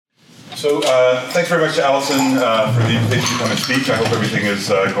Thanks very much to Alison for the invitation to come and speak. I hope everything is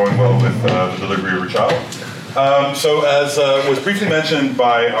going well with the delivery of her child. As was briefly mentioned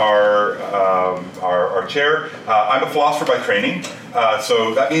by our chair, I'm a philosopher by training.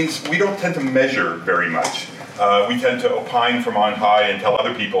 So that means we don't tend to measure very much. We tend to opine from on high and tell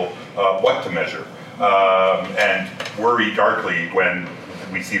other people what to measure, and worry darkly when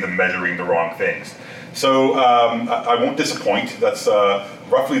we see them measuring the wrong things. So I won't disappoint. That's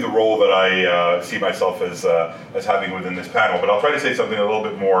roughly the role that I see myself as having within this panel, but I'll try to say something a little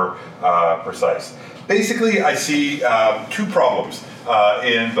bit more precise. Basically, I see two problems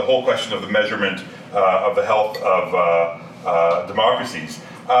in the whole question of the measurement of the health of democracies.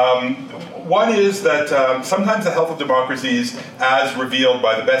 One is that sometimes the health of democracies, as revealed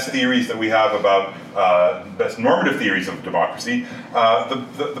by the best theories that we have about best normative theories of democracy,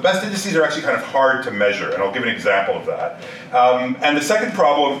 the best indices are actually kind of hard to measure, and I'll give an example of that. And the second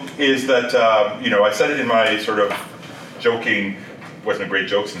problem is that, I said it in my sort of joking, wasn't a great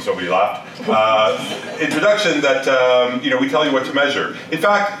joke since nobody laughed, introduction that, we tell you what to measure. In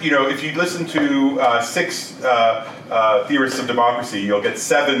fact, if you listen to 6 theorists of democracy, you'll get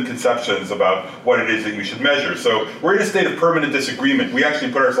 7 conceptions about what it is that you should measure. So we're in a state of permanent disagreement. We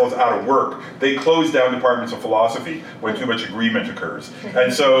actually put ourselves out of work. They close down departments of philosophy when too much agreement occurs.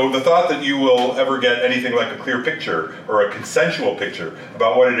 And so the thought that you will ever get anything like a clear picture or a consensual picture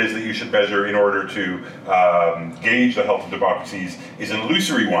about what it is that you should measure in order to gauge the health of democracies is an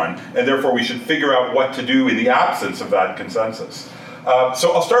illusory one, and therefore we should figure out what to do in the absence of that consensus.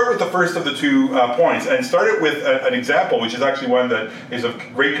 So I'll start with the first of the 2 points, and start it with an example, which is actually one that is of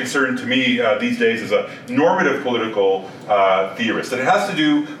great concern to me these days as a normative political theorist. And it has to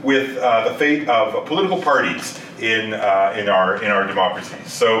do with the fate of political parties in our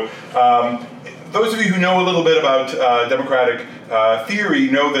democracies. So those of you who know a little bit about democratic theory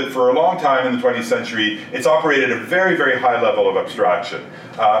know that for a long time in the 20th century, it's operated at a very, very high level of abstraction.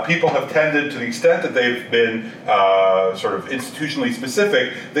 People have tended, to the extent that they've been sort of institutionally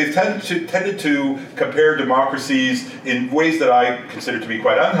specific, they've tended to compare democracies in ways that I consider to be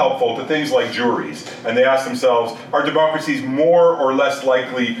quite unhelpful to things like juries. And they ask themselves, are democracies more or less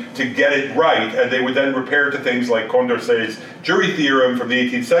likely to get it right? And they would then repair to things like Condorcet's jury theorem from the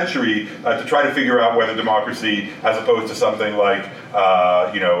 18th century to try to figure out whether democracy, as opposed to something like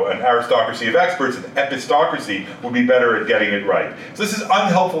an aristocracy of experts, an epistocracy, would be better at getting it right. So this is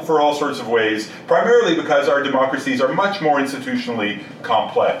unhelpful for all sorts of ways, primarily because our democracies are much more institutionally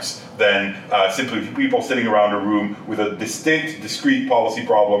complex than simply people sitting around a room with a distinct, discrete policy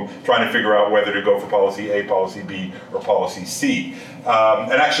problem trying to figure out whether to go for policy A, policy B, or policy C.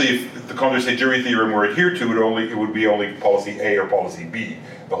 And actually, if the Condorcet jury theorem were adhered to, it would be only policy A or policy B.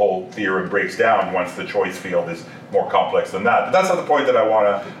 The whole theorem breaks down once the choice field is more complex than that. But that's not the point that I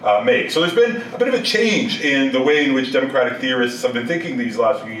want to make. So there's been a bit of a change in the way in which democratic theorists have been thinking these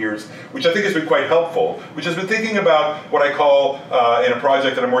last few years, which I think has been quite helpful, which has been thinking about what I call, in a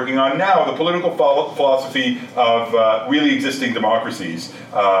project that I'm working on now, the political philosophy of really existing democracies.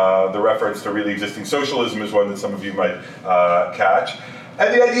 The reference to really existing socialism is one that some of you might catch.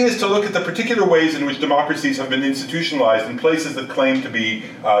 And the idea is to look at the particular ways in which democracies have been institutionalized in places that claim to be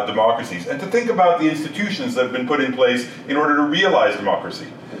democracies, and to think about the institutions that have been put in place in order to realize democracy.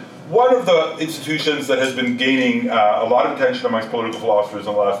 One of the institutions that has been gaining a lot of attention amongst political philosophers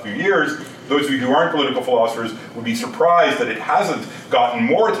in the last few years, those of you who aren't political philosophers would be surprised that it hasn't gotten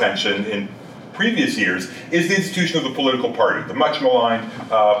more attention in previous years, is the institution of the political party, the much maligned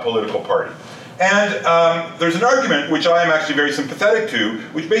political party. And there's an argument which I am actually very sympathetic to,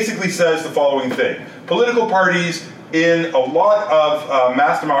 which basically says the following thing. Political parties in a lot of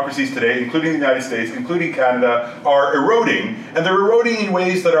mass democracies today, including the United States, including Canada, are eroding, and they're eroding in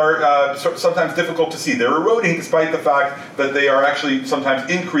ways that are sometimes difficult to see. They're eroding despite the fact that they are actually sometimes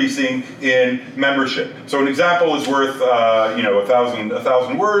increasing in membership. So an example is worth,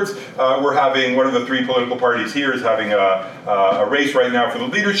 1,000 words. We're having, one of the 3 political parties here is having a race right now for the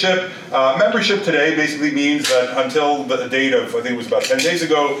leadership. Membership today basically means that until the date of, I think it was about 10 days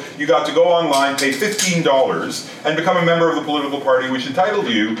ago, you got to go online, pay $15, and become a member of the political party, which entitled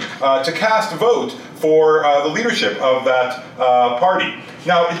you to cast a vote for the leadership of that party.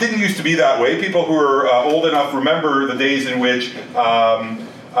 Now, it didn't used to be that way. People who are old enough remember the days in which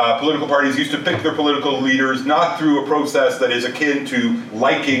Political parties used to pick their political leaders not through a process that is akin to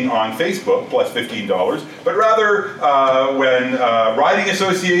liking on Facebook, plus $15, but rather when riding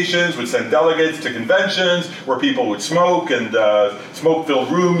associations would send delegates to conventions where people would smoke, and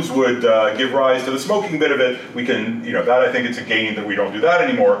smoke-filled rooms would give rise to the smoking bit of it. We can, that I think it's a gain that we don't do that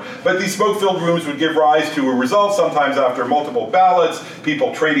anymore. But these smoke-filled rooms would give rise to a result, sometimes after multiple ballots,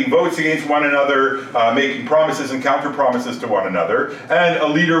 people trading votes against one another, making promises and counter-promises to one another, and a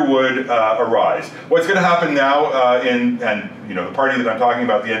leader would arise. What's going to happen now, the party that I'm talking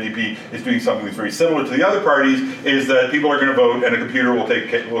about, the NDP, is doing something that's very similar to the other parties, is that people are going to vote and a computer will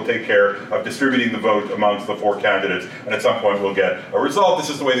take care of distributing the vote amongst the 4 candidates, and at some point we'll get a result. This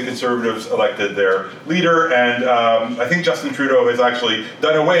is the way the Conservatives elected their leader, and I think Justin Trudeau has actually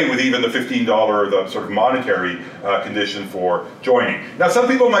done away with even the $15, the sort of monetary condition for joining. Now, some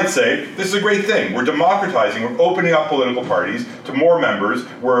people might say, this is a great thing. We're democratizing, we're opening up political parties to more members,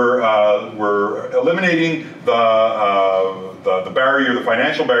 we're eliminating the barrier, the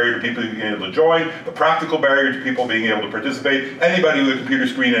financial barrier to people being able to join, the practical barrier to people being able to participate. Anybody with a computer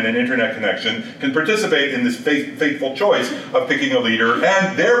screen and an internet connection can participate in this fateful choice of picking a leader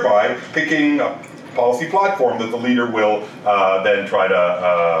and thereby picking a policy platform that the leader will then try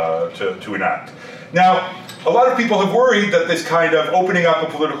to enact. Now, a lot of people have worried that this kind of opening up of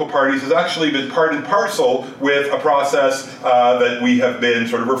political parties has actually been part and parcel with a process that we have been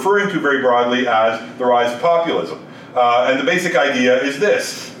sort of referring to very broadly as the rise of populism. And the basic idea is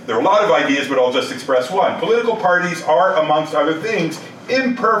this. There are a lot of ideas, but I'll just express one. Political parties are, amongst other things,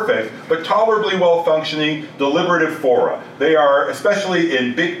 imperfect but tolerably well-functioning deliberative fora. They are, especially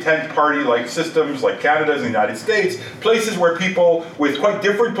in big tent party-like systems like Canada's and the United States, places where people with quite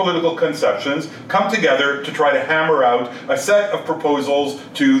different political conceptions come together to try to hammer out a set of proposals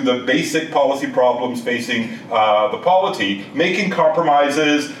to the basic policy problems facing the polity, making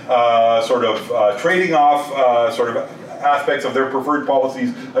compromises, trading off aspects of their preferred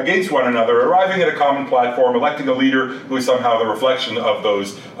policies against one another, arriving at a common platform, electing a leader who is somehow the reflection of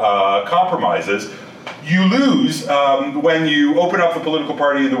those compromises. You lose when you open up the political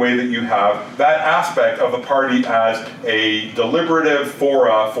party in the way that you have, that aspect of the party as a deliberative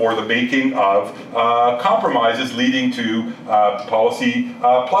fora for the making of compromises leading to policy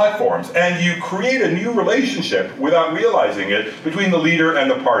platforms. And you create a new relationship without realizing it between the leader and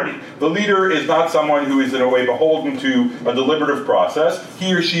the party. The leader is not someone who is in a way beholden to a deliberative process.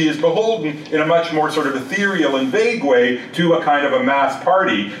 He or she is beholden in a much more sort of ethereal and vague way to a kind of a mass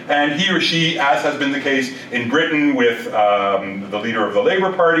party. And he or she, as has been the case in Britain with the leader of the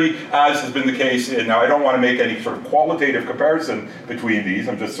Labour Party, as has been the case in, now I don't want to make any sort of qualitative comparison between these,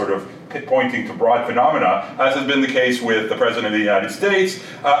 I'm just sort of pointing to broad phenomena, as has been the case with the President of the United States,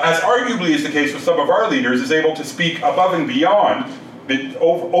 as arguably is the case with some of our leaders, is able to speak above and beyond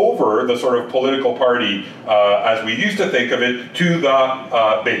over the sort of political party as we used to think of it to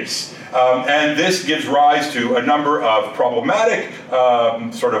the base. And this gives rise to a number of problematic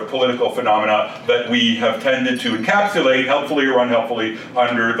sort of political phenomena that we have tended to encapsulate, helpfully or unhelpfully,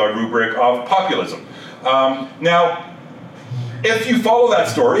 under the rubric of populism. Now, if you follow that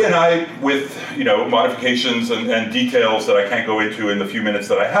story, and I, with modifications and details that I can't go into in the few minutes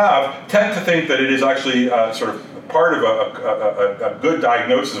that I have, tend to think that it is actually sort of part of a good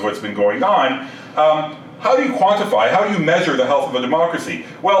diagnosis of what's been going on. How do you quantify, how do you measure the health of a democracy?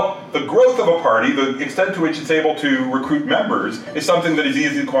 Well, the growth of a party, the extent to which it's able to recruit members, is something that is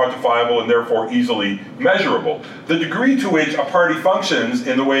easily quantifiable and therefore easily measurable. The degree to which a party functions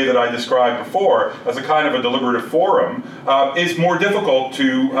in the way that I described before, as a kind of a deliberative forum, is more difficult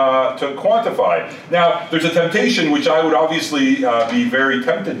to quantify. Now, there's a temptation, which I would obviously be very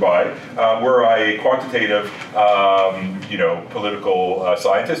tempted by, were I a quantitative political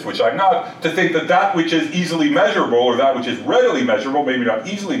scientist, which I'm not, to think that that which is easily measurable, or that which is readily measurable, maybe not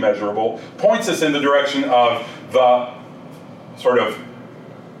easily measurable, points us in the direction of the sort of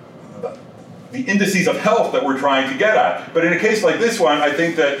the indices of health that we're trying to get at. But in a case like this one, I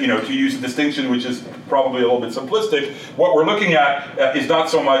think that, to use a distinction which is probably a little bit simplistic, what we're looking at is not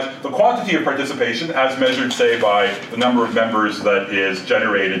so much the quantity of participation as measured, say, by the number of members that is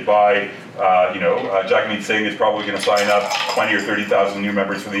generated by Jagmeet Singh is probably going to sign up 20 or 30,000 new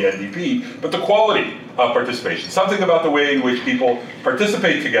members for the NDP, but the quality of participation, something about the way in which people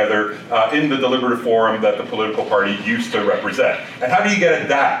participate together in the deliberative forum that the political party used to represent. And how do you get at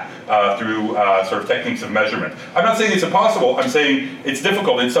that? Through sort of techniques of measurement. I'm not saying it's impossible, I'm saying it's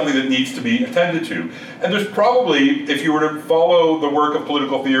difficult, it's something that needs to be attended to. And there's probably, if you were to follow the work of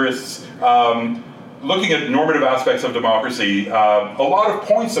political theorists, looking at normative aspects of democracy, a lot of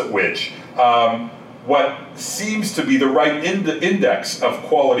points at which what seems to be the right index of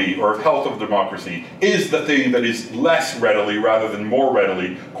quality or of health of democracy is the thing that is less readily rather than more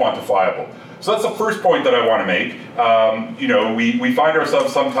readily quantifiable. So that's the first point that I want to make. We find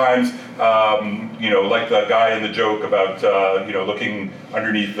ourselves sometimes, like the guy in the joke about, looking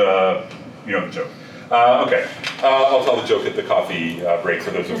underneath the joke. Okay, I'll tell the joke at the coffee break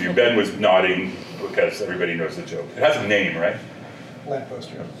for those of you. Ben was nodding because everybody knows the joke. It has a name, right?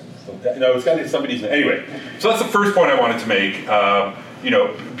 Lampposter. No, it's got somebody's name. Anyway, so that's the first point I wanted to make.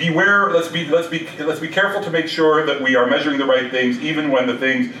 Beware. Let's be careful to make sure that we are measuring the right things, even when the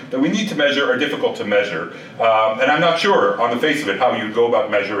things that we need to measure are difficult to measure. And I'm not sure, on the face of it, how you go about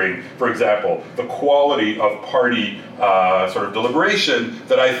measuring, for example, the quality of party sort of deliberation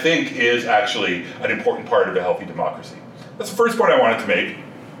that I think is actually an important part of a healthy democracy. That's the first point I wanted to make.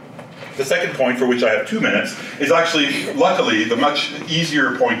 The second point, for which I have 2 minutes, is actually, luckily, the much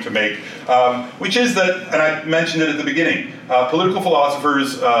easier point to make, which is that, and I mentioned it at the beginning, political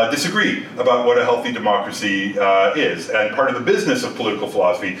philosophers disagree about what a healthy democracy is. And part of the business of political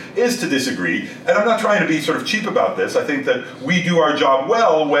philosophy is to disagree. And I'm not trying to be sort of cheap about this. I think that we do our job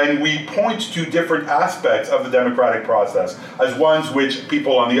well when we point to different aspects of the democratic process as ones which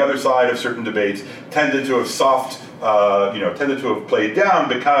people on the other side of certain debates tended to have tended to have played down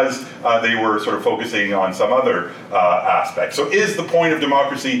because they were sort of focusing on some other aspect. So is the point of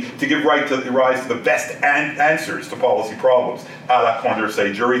democracy to give rise to the best answers to policy problems, a la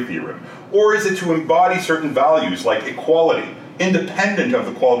Condorcet jury theorem? Or is it to embody certain values like equality, independent of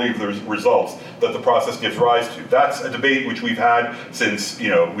the quality of the results that the process gives rise to? That's a debate which we've had since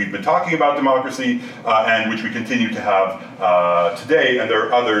we've been talking about democracy and which we continue to have today, and there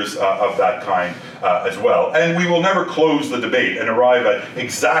are others of that kind as well. And we will never close the debate and arrive at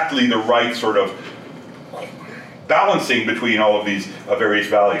exactly the right sort of balancing between all of these various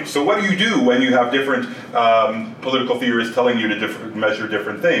values. So what do you do when you have different political theorists telling you to measure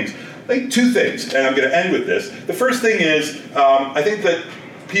different things? I think two things, and I'm going to end with this. The first thing is, I think that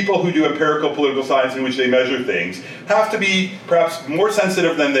people who do empirical political science in which they measure things have to be perhaps more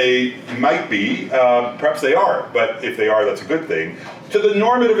sensitive than they might be. Perhaps they are, but if they are, that's a good thing, to the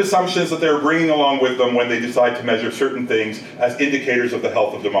normative assumptions that they're bringing along with them when they decide to measure certain things as indicators of the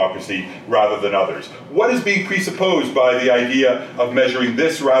health of democracy rather than others. What is being presupposed by the idea of measuring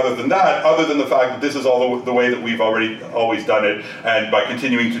this rather than that, other than the fact that this is all the way that we've always done it, and by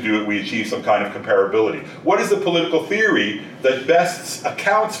continuing to do it, we achieve some kind of comparability? What is the political theory that best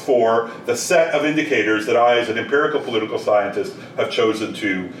accounts for the set of indicators that I, as an empirical political scientist, have chosen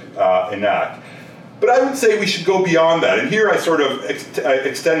to enact? But I would say we should go beyond that. And here I sort of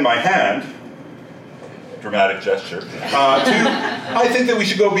extend my hand, dramatic gesture, I think that we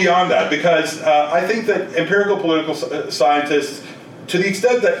should go beyond that, because I think that empirical political scientists, to the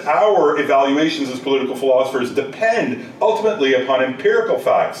extent that our evaluations as political philosophers depend ultimately upon empirical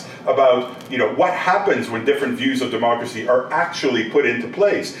facts about what happens when different views of democracy are actually put into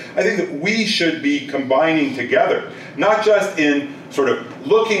place, I think that we should be combining together, not just in sort of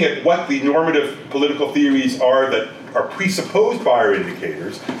looking at what the normative political theories are that are presupposed by our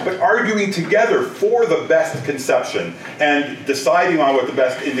indicators, but arguing together for the best conception and deciding on what the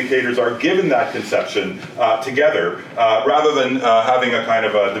best indicators are given that conception together, rather than having a kind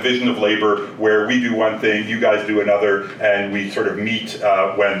of a division of labor where we do one thing, you guys do another, and we sort of meet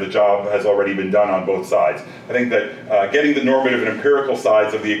when the job has already been done on both sides. I think that getting the normative and empirical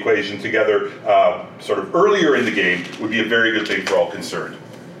sides of the equation together sort of earlier in the game would be a very good thing for all concerned.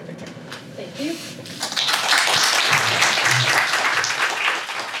 Thank you. Thank you.